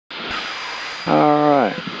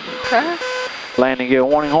Okay. Landing gear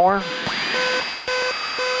warning horn.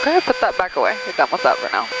 Okay, put that back away. You're done with that for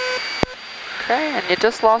now. Okay, and you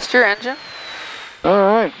just lost your engine.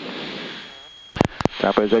 Alright.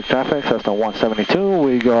 Tampa exec traffic, Cessna 172.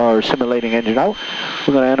 We are simulating engine out.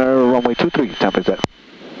 We're going to enter runway 23, Tampa exec.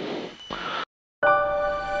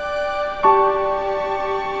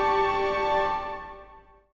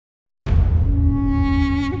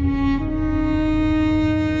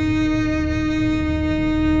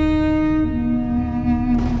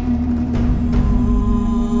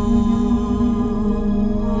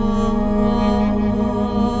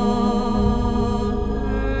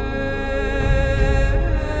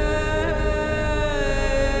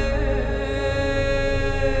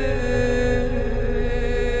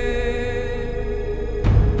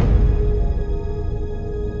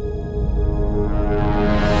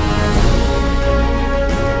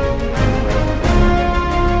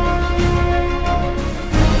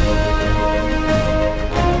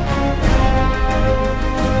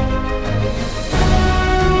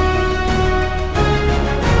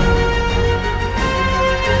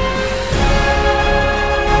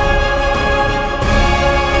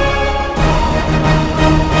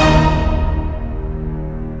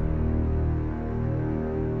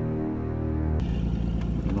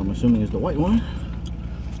 Assuming it's the white one.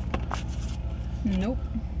 Nope.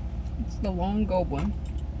 It's the long gold one.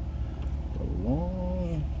 The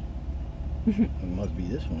long... it must be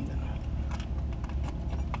this one then.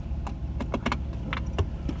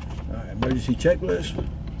 Alright, emergency checklist.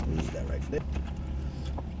 Leave that right there.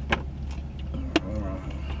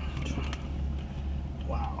 Alright.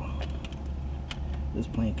 Wow. This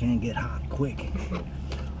plane can get hot quick.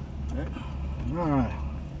 Alright.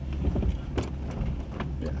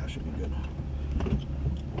 Yeah, that should be good.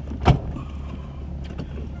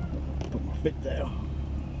 Put my feet down.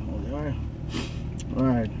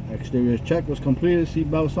 Alright, exterior check was completed,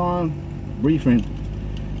 seatbelts on, briefing.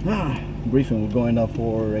 Briefing, we're going up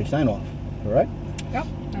for a sign off, correct? Yep.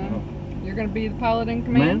 You're going to be the pilot in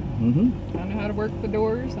command. Mm-hmm. I know how to work the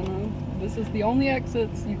doors. I know this is the only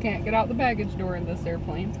exits. You can't get out the baggage door in this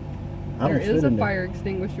airplane. There is a fire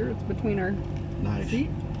extinguisher. It's between our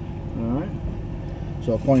seat. Alright.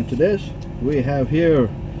 So according to this, we have here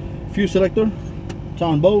fuel selector. It's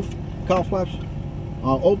on both. Cowl flaps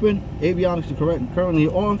are open. Avionics is currently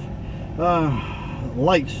off.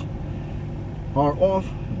 Lights are off.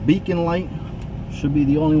 Beacon light should be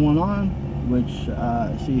the only one on, which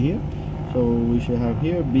I see here. So we should have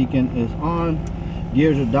here. Beacon is on.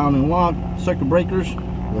 Gears are down and locked. Circuit breakers.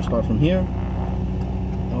 We'll start from here.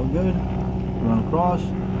 All good. Run across.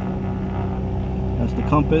 That's the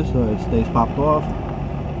compass, so it stays popped off.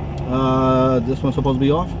 This one's supposed to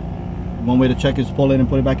be off. One way to check is pull it and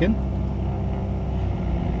put it back in.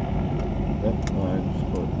 Okay, alright, just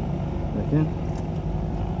put it back in.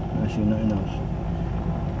 Actually, nothing else.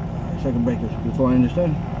 Second breakers, before I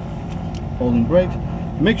understand. Holding brakes.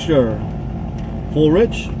 Mixture, full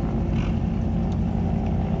rich.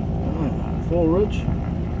 Full rich.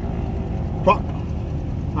 Prop,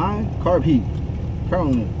 high, carb heat.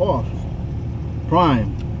 Currently off.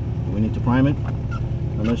 Prime. We need to prime it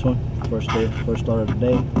on this one. First start of the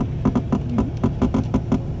day.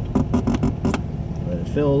 Let it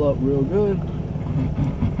fill up real good.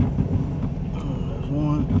 There's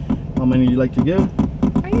one. How many do you like to give?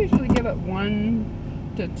 I usually give it 1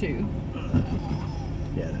 to 2.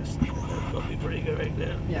 Yeah, that's gonna be pretty good right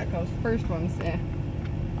there. Yeah, because the first one's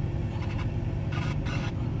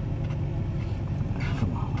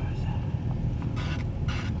Come on, where's that?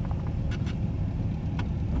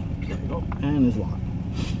 There you go. And it's locked.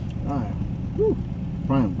 Alright. Woo.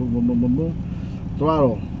 Prime. Boom, boom, boom, boom, boom.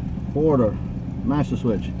 Throttle. Quarter. Master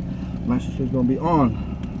switch. Master switch gonna be on.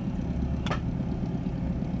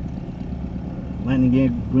 Landing gear,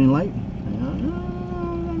 green light.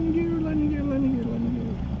 Landing gear, landing gear, landing gear, landing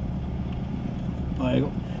gear. There you go.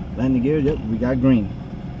 Landing gear, yep, we got green.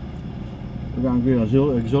 We got green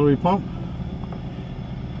auxiliary pump.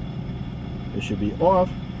 It should be off.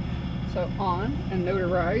 so on and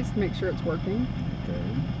notarized. Make sure it's working. Okay.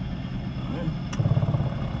 Alright.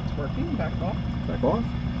 It's working. Back off. Back off.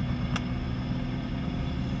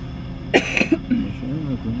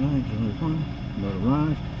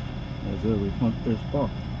 Notarized. Auxiliary pump is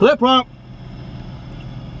off. Clear prompt.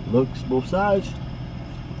 Looks both sides.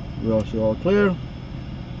 We're also all clear.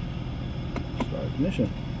 Start ignition.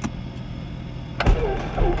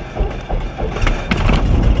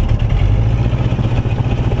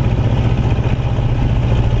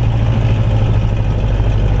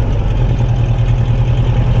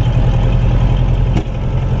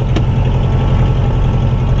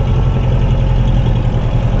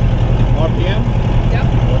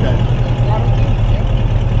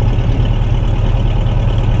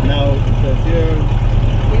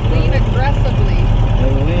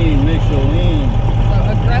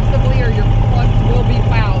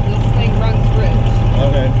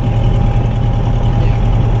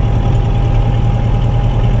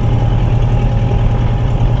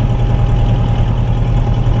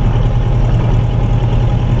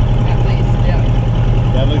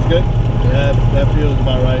 looks good? Yeah, that feels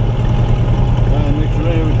about right. Mixture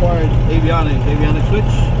lane required. Avionics switch.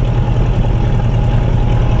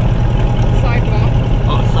 Sidewalk.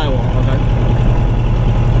 Oh, sidewalk, okay.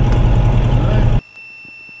 Alright.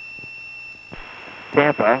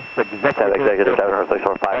 Tampa, Executive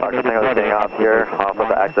 76445, Fox Tango, staying off here, off of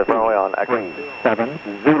the access runway on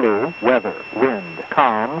X7, Zulu, weather, wind,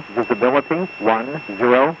 calm, visibility,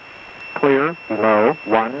 10, clear, low,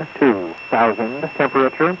 12,000, temperature,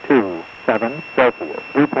 27 Celsius,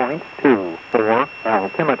 dew point, 24,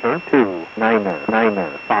 altimeter,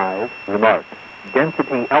 2995, remarks,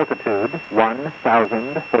 density altitude,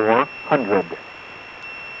 1,400.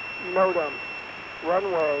 NOTAM,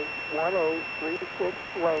 runway 1836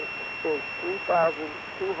 length is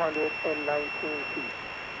 3,219 feet.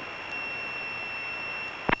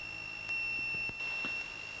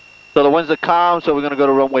 So the winds are calm, so we're going to go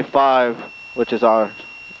to runway 5, which is our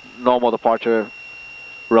normal departure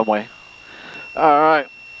runway. All right.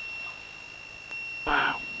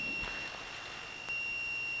 I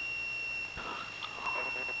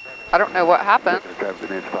don't know what happened. Traffic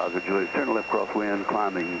advance positive, Juliet, turn left crosswind,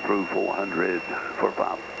 climbing through 400 for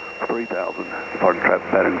 3,000. Departing traffic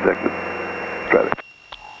pattern segment. Traffic.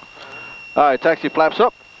 All right, taxi flaps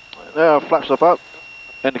up. There, flaps up.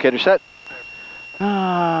 Indicator set.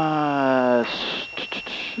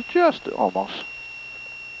 Just almost.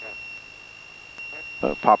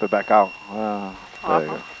 Pop it back out. There you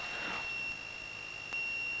go.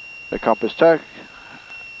 The compass tech.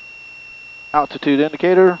 Altitude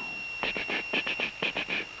indicator.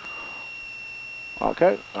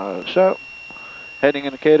 Okay, so heading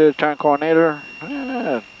indicator, turn coordinator.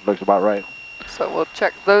 Looks about right. So we'll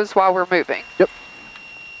check those while we're moving. Yep.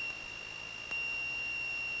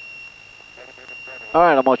 All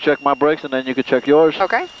right, I'm gonna check my brakes and then you can check yours.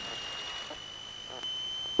 Okay.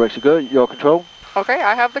 Brakes are good. Your control. Okay,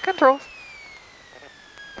 I have the controls.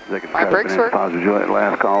 My brakes work. Positive, Juliet,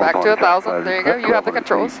 last call. Back to 1,000. There you go. You have the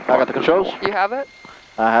controls. I got the controls. You have it?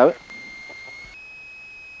 I have it.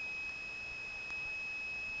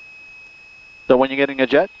 So when you're getting a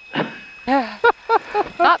jet? Yeah.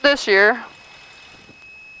 Not this year.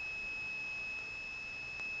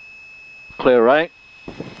 Clear right.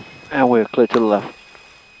 And we're clear to the left.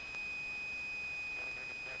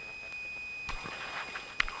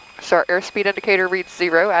 So our airspeed indicator reads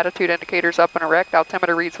 0, attitude indicator's up and erect,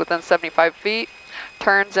 altimeter reads within 75 feet,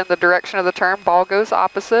 turns in the direction of the turn, ball goes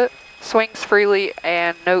opposite, swings freely,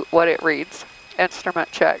 and note what it reads. Instrument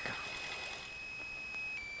check.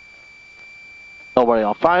 Nobody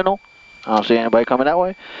on final. I don't see anybody coming that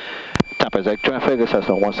way. Tampa exec traffic, it's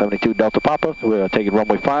Cessna 172 Delta Papa. We're taking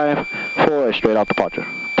runway 5 for a straight out departure.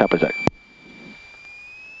 Tampa exec.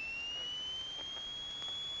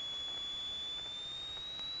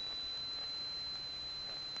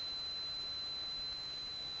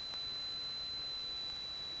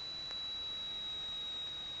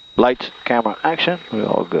 Lights, camera, action. We're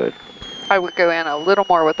all good. I would go in a little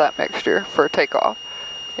more with that mixture for takeoff.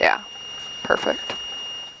 Yeah, perfect.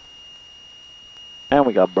 And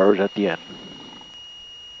we got birds at the end.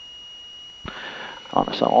 On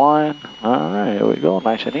the sun line. All right, here we go.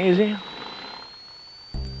 Nice and easy.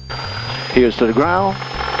 Here's to the ground.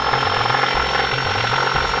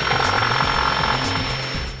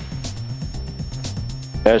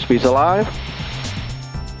 Airspeed's alive.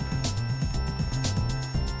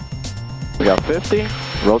 We got 50.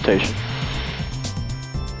 Rotation.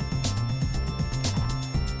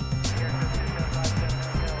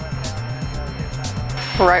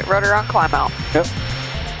 Right rudder on climb out. Yep.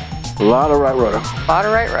 A lot of right rudder. A lot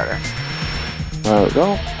of right rudder. There we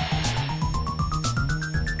go.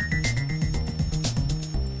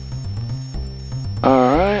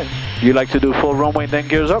 Alright. You like to do full runway then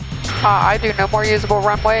gears up? I do no more usable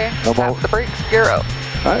runway. No more. Tap the brakes, gear up.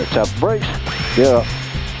 Alright, tap the brakes. Gear up.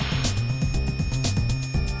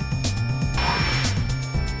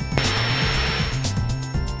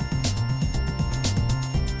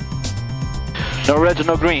 No reds and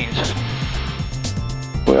no greens.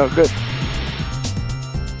 We are good.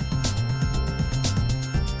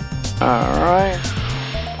 Alright.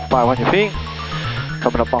 500 feet.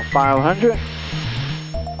 Coming up on 500.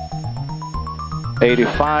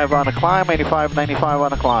 85 on the climb, 85, 95 on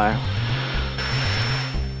the climb.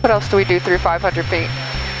 What else do we do through 500 feet?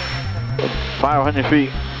 500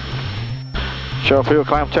 feet. Short field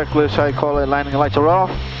climb checklist, how you call it, landing lights are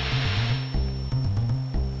off.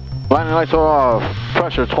 Landing lights are off.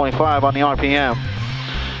 Pressure 25 on the RPM.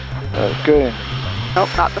 Okay. Nope,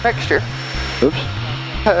 not the mixture. Oops.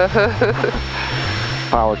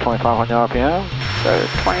 Power 25 on the RPM. So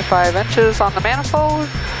 25 inches on the manifold.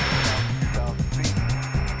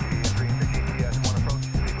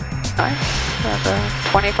 And then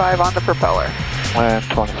 25 on the propeller. And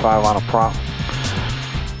 25 on a prop.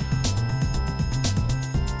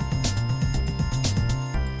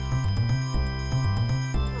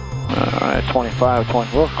 Alright, 25,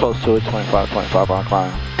 20, we're close to it, 25, 25 on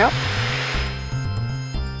climb. Yep.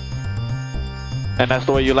 And that's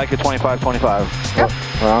the way you like it, 25, 25? Yep.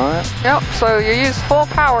 Alright. Yep, so you use full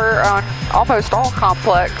power on almost all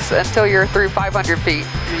complex until you're through 500 feet,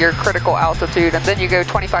 your critical altitude, and then you go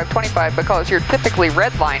 25, 25 because you're typically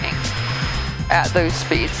redlining at those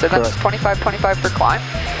speeds. So that's 25, 25 for climb.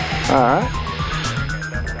 Alright.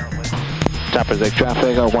 Tampa exec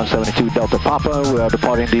traffic, 172 Delta Papa. We are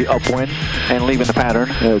departing the upwind and leaving the pattern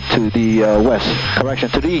to the west. Correction,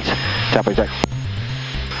 to the east. Tampa exec.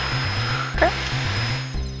 Okay.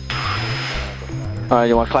 Alright,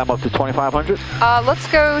 you want to climb up to 2,500? Let's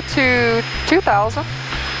go to 2,000.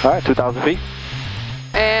 Alright, 2,000 feet.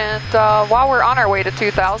 And while we're on our way to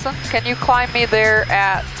 2,000, can you climb me there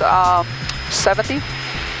at 70?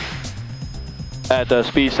 At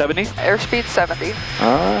speed 70? Airspeed 70.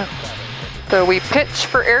 Alright. So we pitch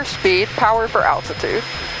for airspeed, power for altitude.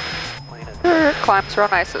 It climbs real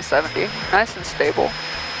nice at 70. Nice and stable.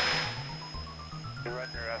 You're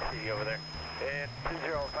running your FT over there. And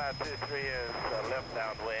 20523 is left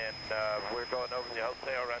downwind. We're going over the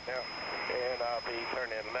hotel right now. And I'll be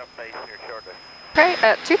turning left base here shortly. Okay,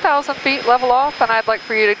 at 2,000 feet, level off, and I'd like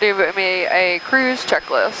for you to give me a cruise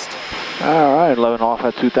checklist. Alright, 11 off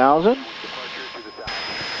at 2,000.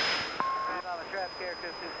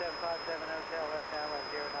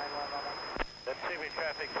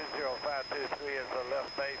 Traffic 20523 is the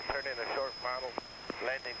left base, turn in a short model,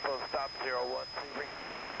 landing full stop 0123.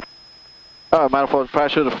 Alright, manifold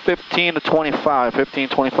pressure to 15 to 25, 15,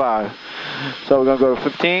 25. So we're going to go to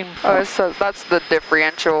 15. Oh, so that's the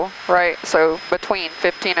differential, right? So between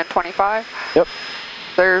 15 and 25? Yep.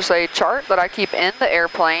 There's a chart that I keep in the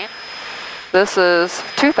airplane. This is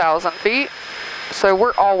 2,000 feet. So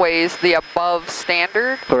we're always the above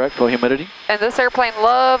standard. Correct, for humidity. And this airplane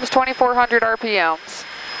loves 2,400 RPMs.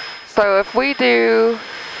 So if we do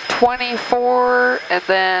 24 and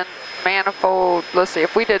then manifold, let's see,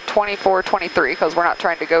 if we did 24, 23, because we're not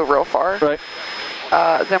trying to go real far. Right.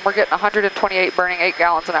 Then we're getting 128 burning 8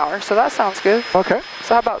 gallons an hour. So that sounds good. Okay.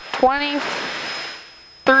 So how about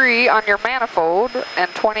 23 on your manifold and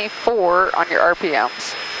 24 on your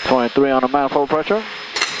RPMs? 23 on the manifold pressure. 1,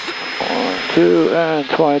 2, and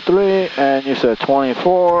 23, and you said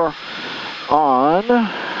 24 on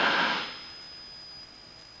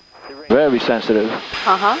very sensitive.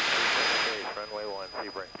 Uh-huh.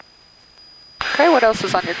 Okay, what else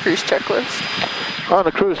is on your cruise checklist? On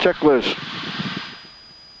the cruise checklist,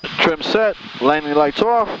 trim set, landing lights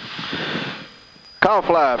off, cowl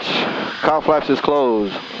flaps. Cowl flaps is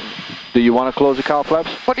closed. Do you want to close the cowl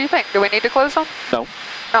flaps? What do you think? Do we need to close them? No.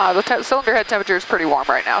 No, the cylinder head temperature is pretty warm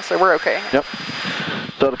right now, so we're okay. Yep.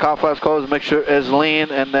 So the cowl flaps closed, make sure it's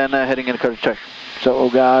lean, and then heading in the cutter check. So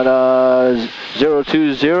we got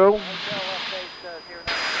 020.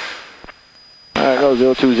 Alright,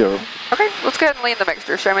 go 020. Okay, let's go ahead and lean the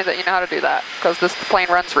mixture. Show me that you know how to do that, because this plane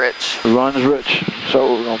runs rich. Runs rich.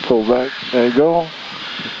 So we're going to pull back. There you go.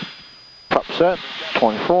 Prop set,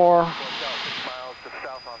 24.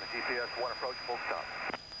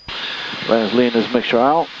 Let's lean this mixture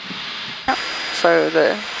out. Yep. So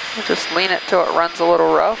we'll just lean it till it runs a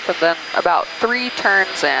little rough, and then about 3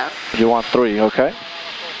 turns in. You want 3, okay.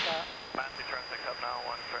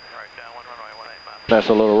 That's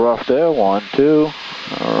a little rough there. 1, 2.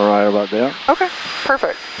 Right about there. Okay,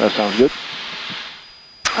 perfect. That sounds good.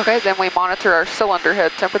 Okay, then we monitor our cylinder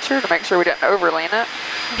head temperature to make sure we didn't overlean it.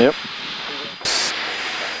 Yep.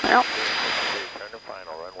 Yep.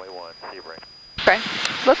 Okay,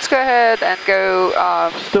 let's go ahead and go.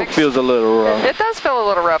 Still feels a little rough. It does feel a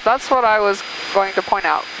little rough. That's what I was going to point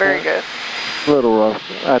out. Very good. A little rough.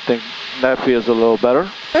 I think that feels a little better.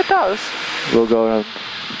 It does. We'll go and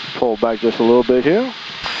pull back just a little bit here.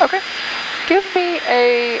 Okay. Give me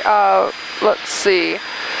a, let's see.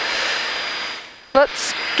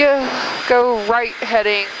 Let's go right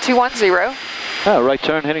heading 210. Yeah, right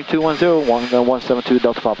turn heading 210, 172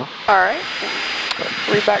 Delta Papa. All right.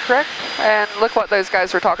 Read back correct. And look what those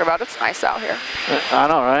guys were talking about. It's nice out here. I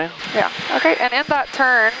know, right? Yeah. Okay, and in that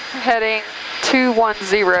turn, heading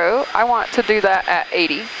 210, I want to do that at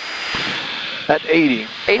 80. At 80.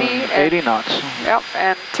 80 knots. Yep,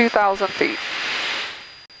 and 2,000 feet.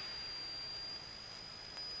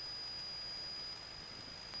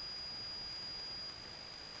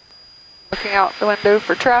 Looking out the window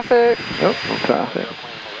for traffic. Yep, no traffic.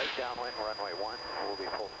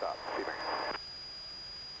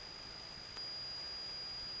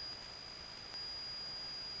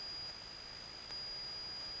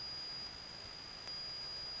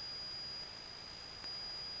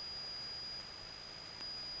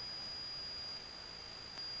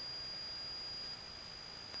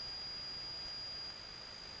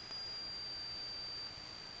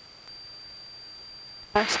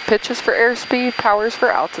 Nice. Pitches for airspeed, powers for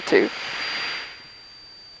altitude.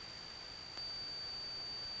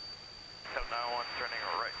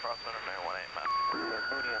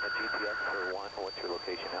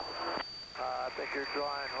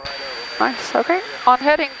 Nice, okay. On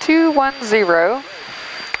heading 210,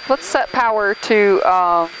 let's set power to,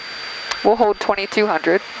 we'll hold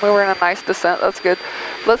 2200. We were in a nice descent, that's good.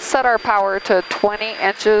 Let's set our power to 20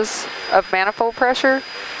 inches of manifold pressure,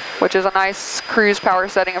 which is a nice cruise power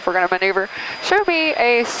setting if we're going to maneuver. Show me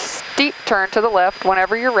a steep turn to the left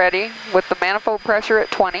whenever you're ready with the manifold pressure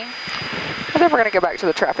at 20. And then we're going to go back to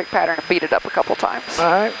the traffic pattern and beat it up a couple times.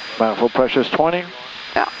 All right, manifold pressure is 20.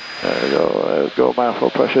 Yeah. There we go, there we go,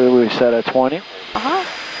 manifold pressure we set at 20.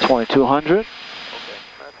 2200.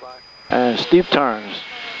 And steep turns.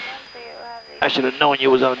 I should have known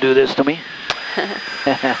you was going to do this to me.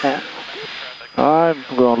 Alright,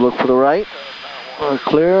 we're going to look for the right. We're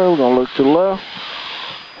clear, we're going to look to the left.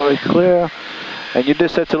 Very clear. And you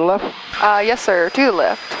did set to the left? Yes sir, to the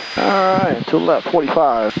left. Alright, to the left,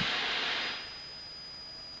 45.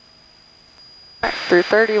 Right, through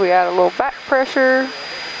 30 we add a little back pressure.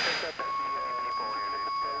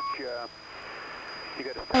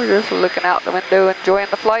 We're just looking out the window, enjoying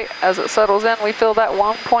the flight. As it settles in, we feel that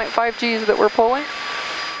 1.5 Gs that we're pulling.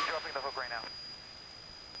 Dropping the hook right now.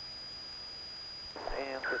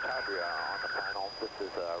 And for Tabria on the final, this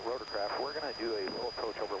is rotorcraft. We're going to do a low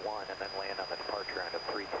approach over 1 and then land on the departure end of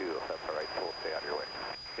 3-2 if that's all right, so we'll stay out of your way.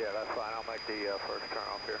 Yeah, that's fine. I'll make the first turn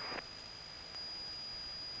off here.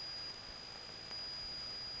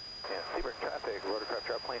 And Seabird traffic, rotorcraft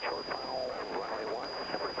drop plane short final, runway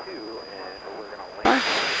 1, number 2, and we're going to land.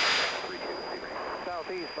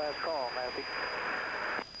 Southeast, last call, Matthew.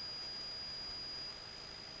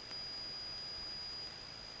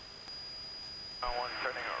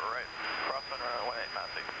 Turning right, crossing runway,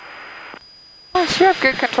 Matthew. Nice, you have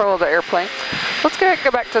good control of the airplane. Let's go ahead and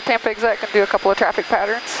go back to Tampa exec and do a couple of traffic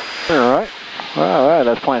patterns. Alright,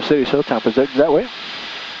 that's Plant City, so Tampa exec that way.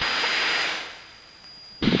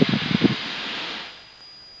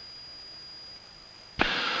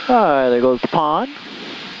 Alright, there goes the pond.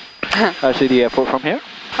 I see the airport from here.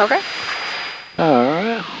 Okay.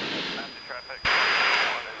 Alright.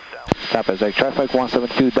 Tampa exec traffic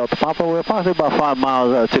 172 Delta Papa. We're approximately about 5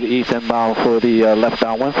 miles to the east inbound for the left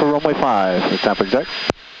downwind for runway 5. Tampa exec.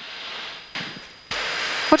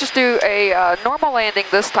 We'll just do a normal landing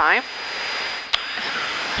this time.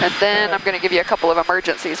 And then I'm going to give you a couple of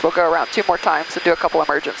emergencies. We'll go around 2 more times and do a couple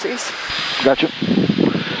emergencies. Gotcha.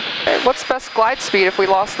 Okay, what's best glide speed if we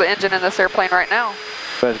lost the engine in this airplane right now?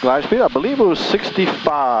 Best glide speed, I believe it was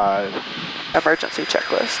 65. Emergency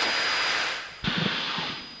checklist.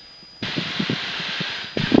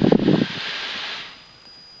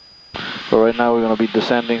 But right now we're going to be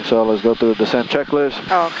descending, so let's go through the descent checklist.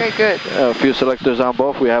 Oh, okay, good. A few selectors on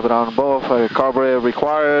both. We have it on both. Carburetor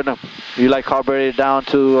required. You like carburetor down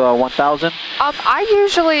to 1,000? I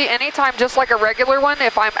usually, anytime just like a regular one,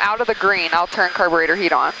 if I'm out of the green, I'll turn carburetor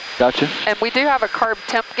heat on. Gotcha. And we do have a carb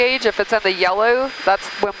temp gauge. If it's in the yellow, that's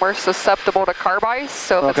when we're susceptible to carb ice.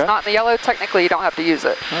 So if it's not in the yellow, technically you don't have to use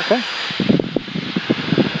it. Okay.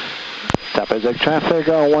 Tampa exec traffic,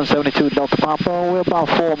 172 Delta Papa. We're about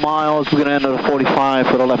 4 miles. We're going to enter the 45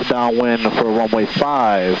 for the left downwind for runway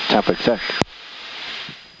 5. Tampa exec.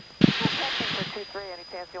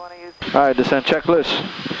 Alright, descent checklist.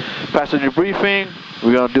 Passenger briefing.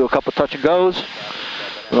 We're going to do a couple touch and goes.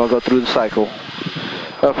 We're going to go through the cycle.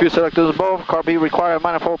 A few selectors above. Carb heat required,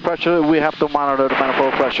 manifold pressure. We have to monitor the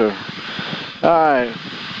manifold pressure. Alright.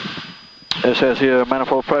 It says here,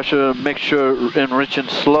 manifold pressure, make sure enriching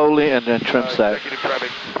slowly and then trim set.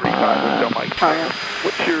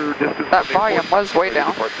 What's your distance? That volume was way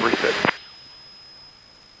down.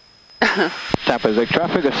 Tampa exec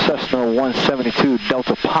traffic, a Cessna 172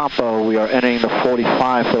 Delta Papa. We are entering the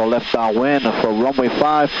 45 for the left downwind for runway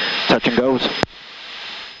 5. Touch and goes.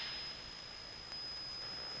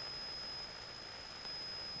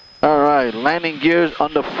 Alright, landing gears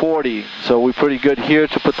under 40. So we're pretty good here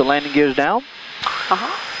to put the landing gears down.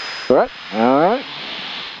 Correct? Alright.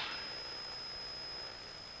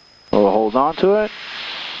 We'll hold on to it.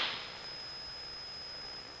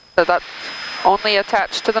 So that's only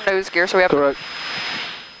attached to the nose gear, so we have correct.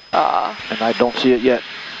 And I don't see it yet.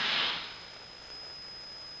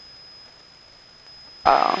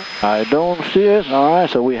 I don't see it.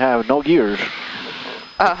 Alright, so we have no gears.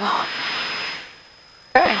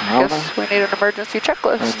 Okay, I guess we need an emergency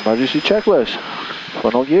checklist. Emergency checklist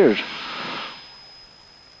for no gears.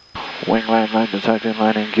 Wing line detecting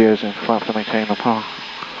landing gears in front to maintain the power.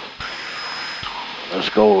 Let's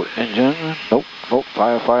go engine. Nope,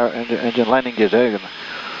 fire, engine landing gears. There you go.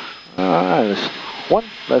 Alright,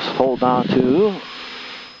 let's hold on to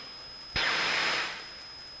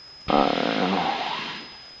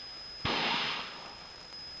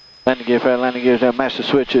landing gear, fat landing gear, that master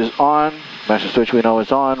switch is on. Master switch we know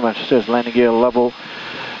is on. Master switch, landing gear level,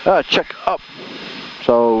 check up.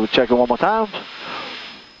 So check it one more time.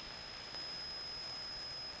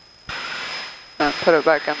 And put it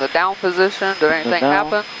back in the down position. Did anything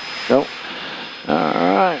happen? Nope.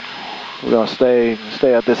 Alright. We're going to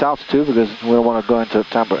stay at this altitude because we don't want to go into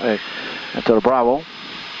Tampa, into the Bravo.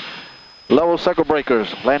 Level circuit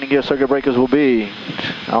breakers. Landing gear circuit breakers will be,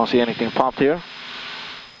 I don't see anything popped here.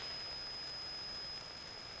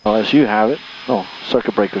 Unless you have it. No,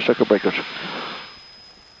 circuit breakers.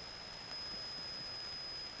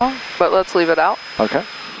 Oh, but let's leave it out. Okay.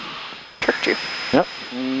 Tricked you. Yep.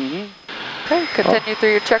 Okay, continue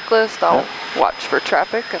through your checklist. I'll watch for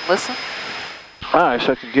traffic and listen. Alright,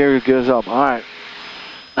 second gear goes up. Alright.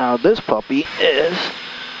 Now this puppy is,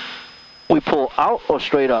 we pull out or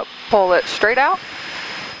straight up? Pull it straight out.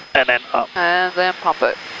 And then up. And then pump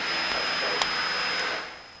it.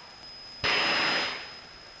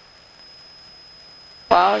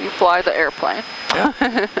 Wow, you fly the airplane. Yeah.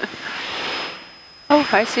 Oh,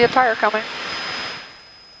 I see a tire coming.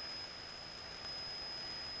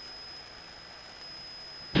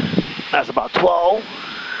 That's about 12.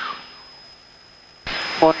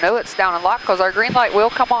 Well, no, it's down and locked because our green light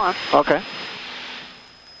will come on. Okay.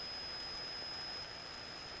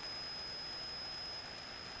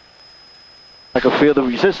 I can feel the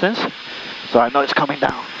resistance, so I know it's coming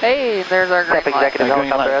down. Hey, there's our green light.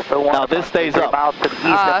 Now this stays up.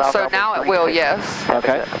 So now it will, yes.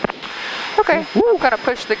 Okay. Okay, I'm going to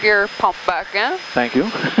push the gear pump back in. Thank you.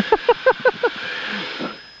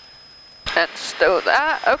 And stow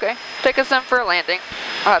that. Okay, take us in for a landing.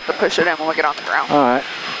 I'll have to push it in when we get on the ground. Alright.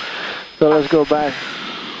 So let's go back.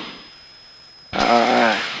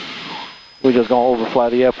 Alright. We're just going to overfly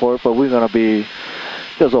the airport, but we're going to be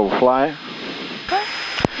just overfly. Okay.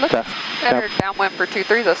 Let's enter downwind for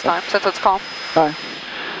 23 this time, since it's calm. Alright.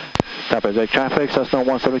 Tampa exec traffic, Cessna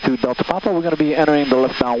 172 Delta Papa. We're going to be entering the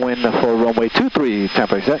left downwind for runway 23,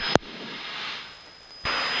 Tampa exec.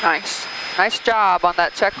 Nice. Nice job on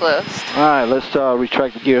that checklist. Alright, let's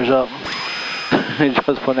retract the gears up.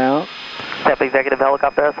 Just for now. Tampa Executive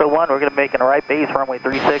Helicopter SO1, we're going to make a right base, runway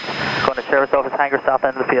 36, going to Sheriff's Office hangar, south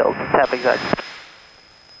end of the field. Tampa Exec.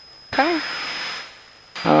 Okay.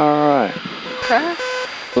 Alright. Okay.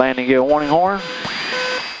 Landing gear warning horn.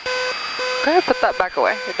 Okay, put that back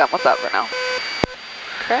away. You're done with that for now.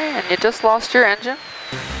 Okay, and you just lost your engine.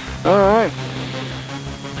 Alright.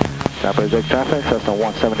 Tampa exec traffic, Cessna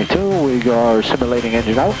 172. We are simulating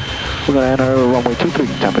engine out. We're going to enter runway 23,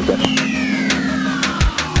 Tampa exec.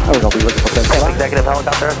 We're going to be looking for that. Tampa Executive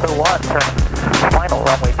Helicopter SO1, turn final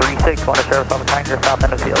runway 36, going to Sheriff's Office hangar, south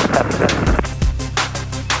end of the field. Tampa exec.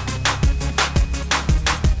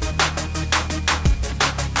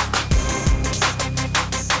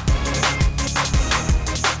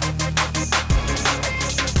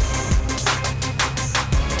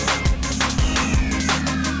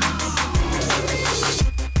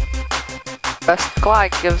 Best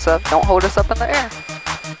glide gives up. Don't hold us up in the air.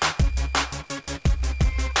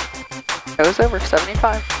 Goes over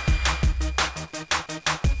 75.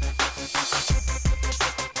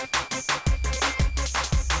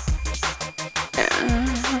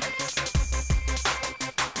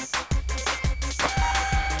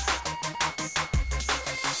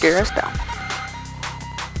 Gear us down.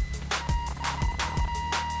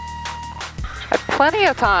 Had plenty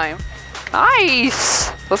of time.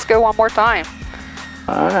 Nice! Let's go one more time.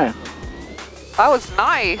 Alright. That was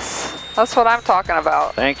nice. That's what I'm talking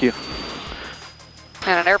about. Thank you.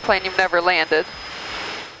 And an airplane you've never landed.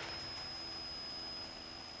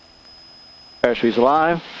 Parachute's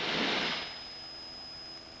alive.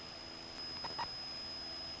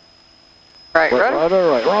 Right rudder?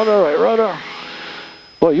 Right rudder.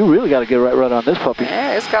 Boy, you really got to get right rudder on this puppy.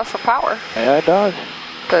 Yeah, it's got some power. Yeah, it does.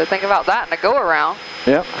 So think about that in a go around.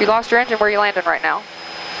 Yep. If you lost your engine, where are you landing right now?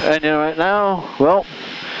 And right now, well,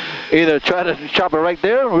 either try to chop it right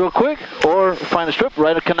there real quick or find a strip,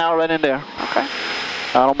 right a canal right in there. Okay.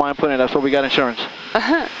 I don't mind putting it, that's what we got insurance.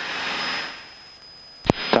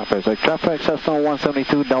 Tampa exec traffic, Cessna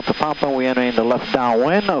 172 Delta Papa. We entering the left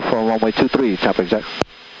downwind for runway 23, Tampa exec.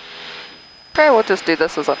 Okay, we'll just do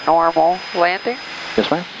this as a normal landing. Yes,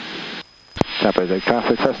 ma'am. Tampa exec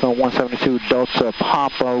traffic, Cessna 172 Delta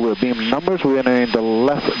Papa with beam numbers. We're entering the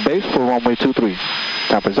left base for runway 23,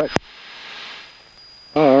 Tampa exec.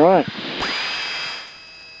 All right.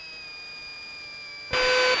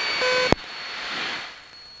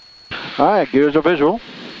 All right, gears are visual.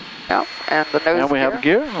 Yeah. And the nose And we have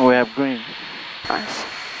gear, and we have green. Nice.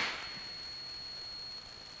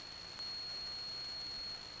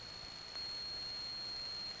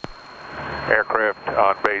 Aircraft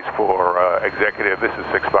on base for executive. This is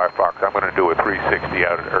 65 Fox. I'm going to do a 360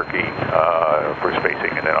 out at Erkey for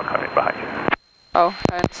spacing, and then I'll come in behind you. Oh,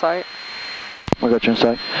 in sight. We got you in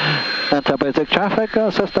sight. And Tampa exec traffic,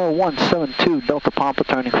 Cessna 172 Delta Pampa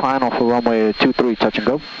turning final for runway 23, touch and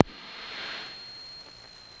go.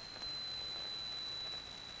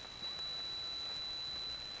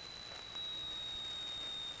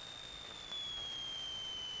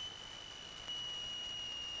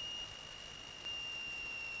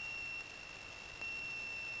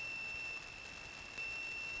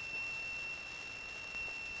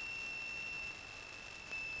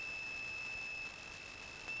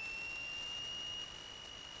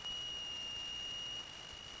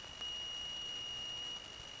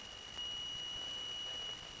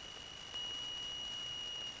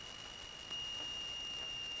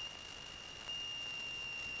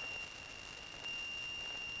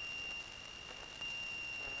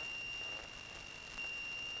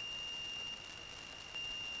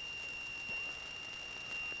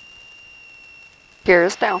 Gear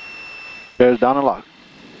is down. Gear is down and locked.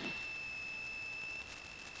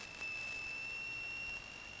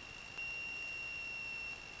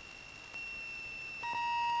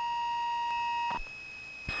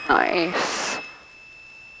 Nice.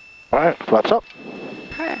 Alright, flaps up.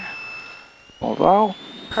 Okay. All valve.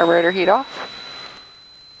 Carburetor heat off.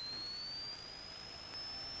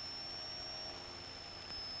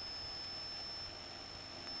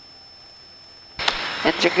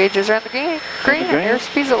 Engine gauges are in the green. Green.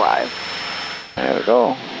 Airspeed's alive. There we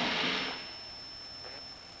go.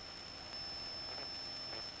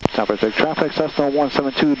 Tampa exec traffic, Cessna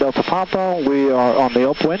 172 Delta Pampa. We are on the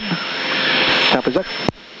upwind. Tampa exec.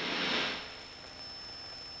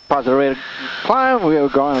 Positive rate of climb. We are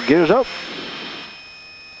going gears up.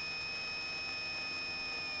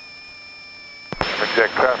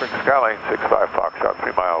 Exec traffic, Skyline 65 Foxtrot,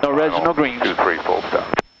 3 miles. No reds, no greens. 23, full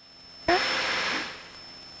stop.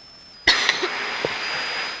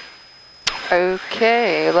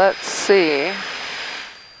 Okay, let's see.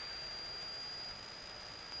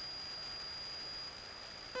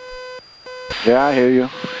 Yeah, I hear you.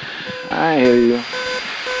 I hear you.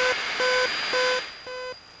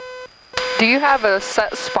 Do you have a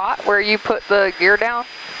set spot where you put the gear down?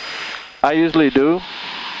 I usually do.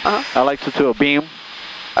 Uh-huh. I like to do a beam.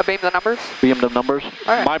 Beam the numbers? Beam the numbers.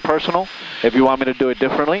 All right. My personal, if you want me to do it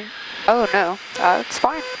differently. Oh, no. It's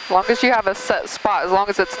fine. As long as you have a set spot, as long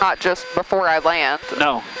as it's not just before I land.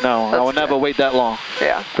 No, I will never wait that long.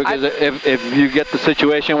 Yeah. Because if you get the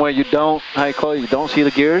situation where you don't, you don't see the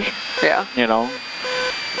gears. Yeah. You know.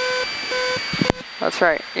 That's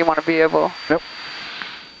right. You want to be able. Yep.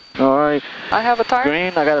 All right. I have a tire.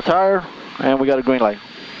 Green, I got a tire, and we got a green light.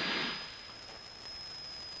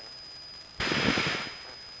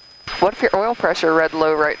 What if your oil pressure read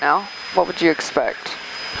low right now? What would you expect?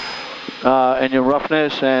 Engine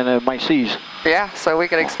roughness, and it might seize. Yeah, so we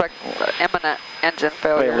could expect imminent engine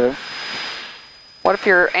failure. What if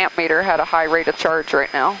your amp meter had a high rate of charge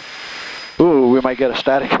right now? Ooh, we might get a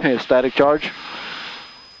static charge.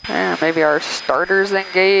 Yeah, maybe our starter's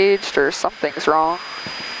engaged or something's wrong.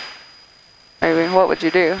 Maybe, what would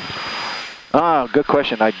you do? Good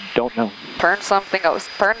question. I don't know. Turn something else.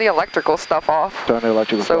 Turn the electrical stuff off. Turn the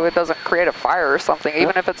electrical so stuff. it doesn't create a fire or something,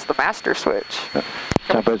 even if it's the master switch.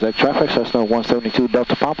 Tampa exec traffic, Cessna 172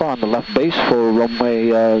 Delta Pampa on the left base for runway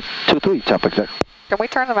 23, Tampa exec. Can we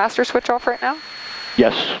turn the master switch off right now?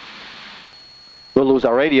 Yes. We'll lose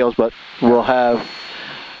our radios, but we'll have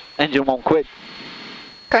engine won't quit.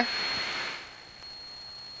 Okay.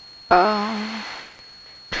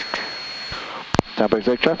 Tampa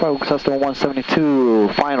exec traffic, Cessna 172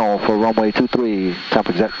 final for runway 23,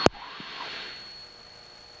 Tampa exec.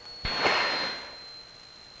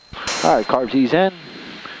 Alright, carbs ease in.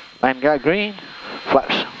 Line got green.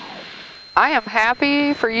 Flaps. I am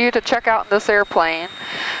happy for you to check out this airplane.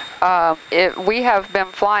 We have been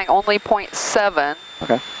flying only 0.7.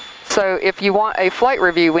 Okay. So if you want a flight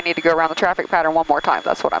review, we need to go around the traffic pattern one more time.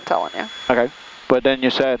 That's what I'm telling you. Okay. But then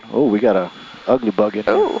you said, oh, we got a ugly bug in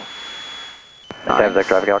here. Ooh. Tampa exec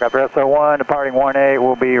traffic, helicopter SO1, departing 18,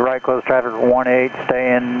 we'll be right close traffic 18,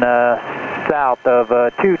 staying south of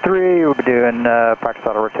 23, we'll be doing practice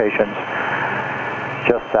auto rotations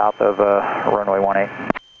just south of runway 18.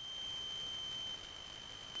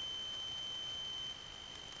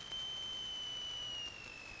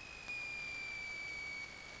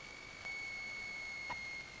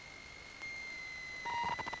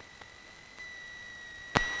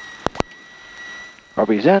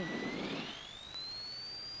 RB's in.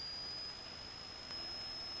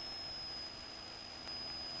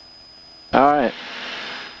 Alright.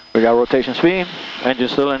 We got rotation speed. Engine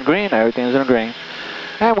still in green. Everything's in green.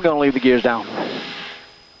 And we're going to leave the gears down.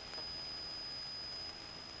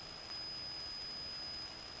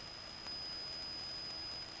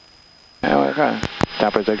 Okay.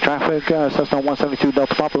 Tampa exec traffic, Cessna 172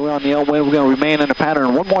 Delta Papa, we're on the L wind. We're going to remain in the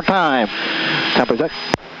pattern one more time. Tampa exec.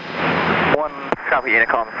 1 copy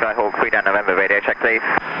Unicom, Skyhawk 3 down November, radio check please.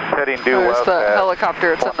 Heading due There's west. the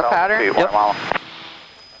helicopter, it's in the pattern. Yep.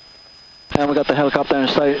 And we got the helicopter in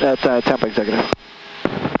sight at Tampa Executive.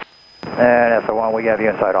 And SO1, we have you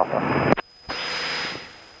inside also.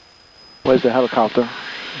 Where's the helicopter?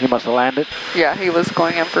 He must have landed. Yeah, he was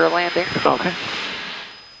going in for a landing. Okay.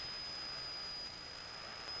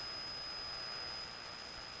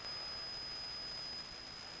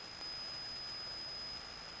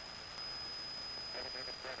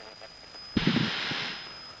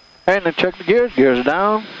 And then check the gears. Gears are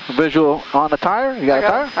down. Visual on the tire. You got a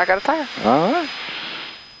tire? I got a tire. All right.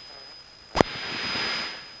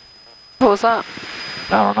 What was that?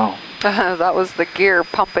 I don't know. That was the gear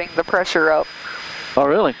pumping the pressure up. Oh,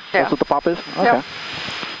 really? Yeah. That's what the pop is? Okay. Yep.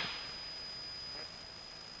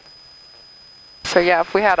 So yeah,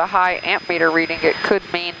 if we had a high amp meter reading, it could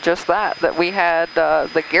mean just that we had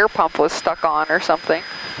the gear pump was stuck on or something.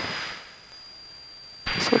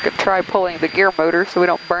 So we could try pulling the gear motor so we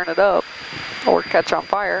don't burn it up or catch on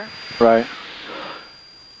fire. Right.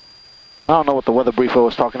 I don't know what the weather briefer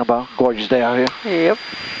was talking about. Gorgeous day out here. Yep.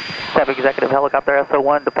 Tampa Executive Helicopter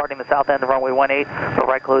SO1 departing the south end of runway 18 for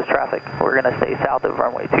right close traffic. We're going to stay south of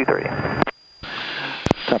runway 23.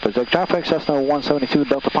 Tampa exec traffic, Cessna 172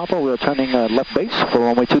 Delta Papa. We are turning left base for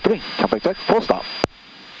runway 23. Tampa exec, full stop.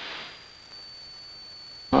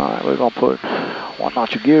 Alright, we're going to put 1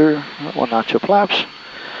 notch of gear, 1 notch of flaps.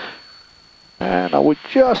 And we're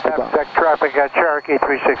just about. Exec traffic at Cherokee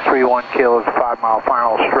 3631 kilos, 5 mile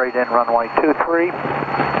final, straight in runway 23.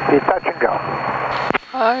 Be touch and go.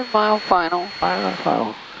 5 mile final. 5 mile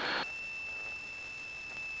final.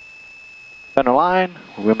 Center line,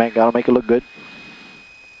 we gotta make it look good.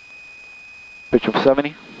 Pitch of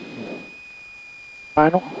 70.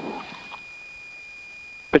 Final.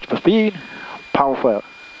 Pitch for speed, power for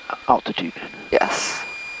altitude. Yes.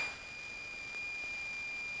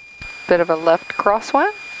 Bit of a left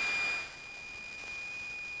crosswind.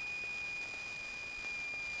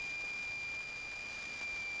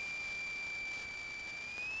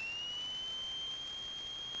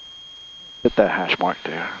 Hit that hash mark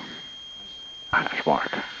there. Hash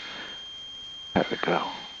mark. There we go.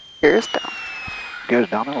 Gears down. Gears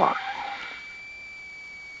down and lock.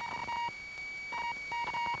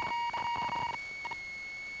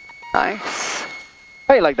 Nice.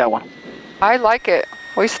 How you like that one? I like it.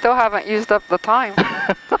 We still haven't used up the time.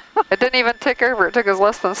 It didn't even tick over. It took us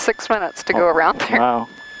less than 6 minutes to go around there. Wow.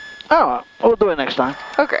 Oh, we'll do it next time.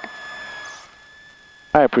 Okay.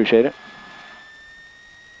 I appreciate it.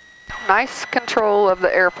 Nice control of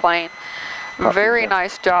the airplane. Very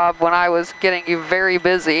nice job when I was getting you very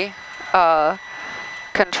busy,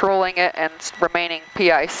 controlling it and remaining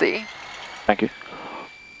PIC. Thank you.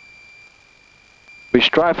 We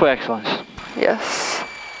strive for excellence. Yes.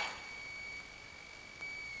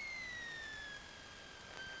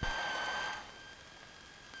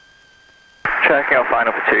 CheckOut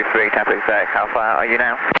final for 23, Tampa exec. How far are you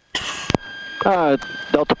now?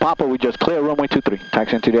 Delta Papa, we just cleared runway 23.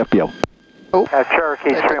 Taxi into the FBO. Oh,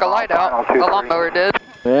 Cherokee it took a light out. The lawnmower did.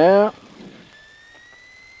 Yeah.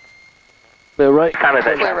 They're right. Tampa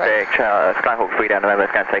exec traffic, Skyhawk 3 down November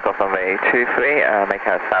is going to take off runway 23, make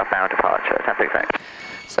a southbound departure, Tampa exec.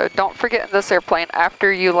 So don't forget in this airplane,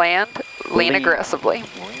 after you land, lean aggressively.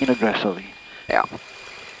 Lean aggressively. Yeah.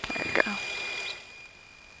 There you go.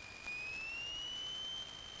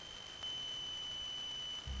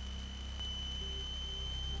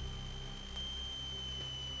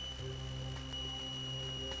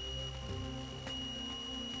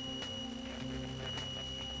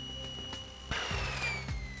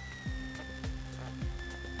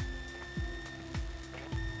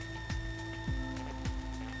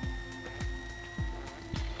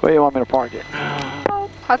 Where do you want me to park it?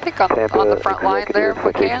 I think on the front line there, if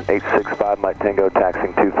we can. 865 Mike Tango,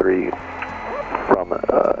 taxing 23 from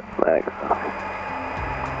Mag.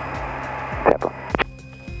 Tampa.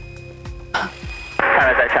 Tampa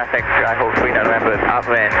exec traffic, Skyhawk 3 down November,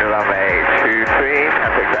 upwind runway 23,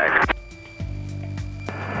 Tampa exec.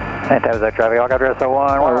 And Tampa exec traffic, helicopter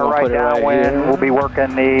SO1, we're right downwind. We'll be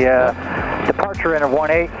working the Departure end of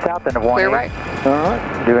 18, south end of 18. Clear right.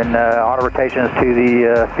 Alright. Doing auto rotations to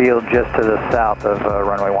the field just to the south of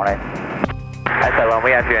runway 18. That's the one,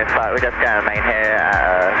 we have you in sight. We're just going to main here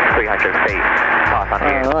at 300 feet. Pass on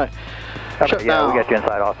here. Alright. Okay, yeah, we got you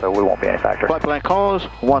inside also. We won't be any factor. Flight plan calls,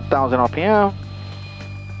 1,000 RPM.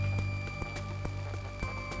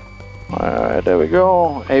 Alright, there we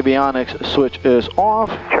go. Avionics switch is off.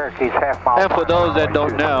 Cherokee's half mile. And for those that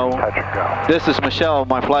don't know, this is Michele,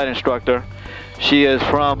 my flight instructor. She is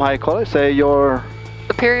from, how you call it? Say your...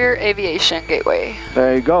 Superior Aviation Gateway.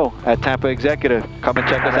 There you go, at Tampa Executive. Come and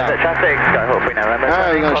check us out. Traffic, I hope we know.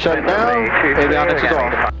 Alright, you're going to shut it down. Avionics is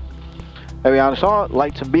off. Avionics on,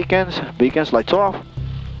 lights and beacons. Beacons, lights off.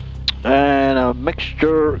 And a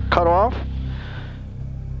mixture cutoff.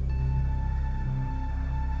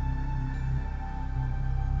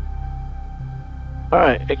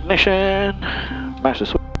 Alright, ignition. Master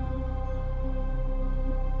switch.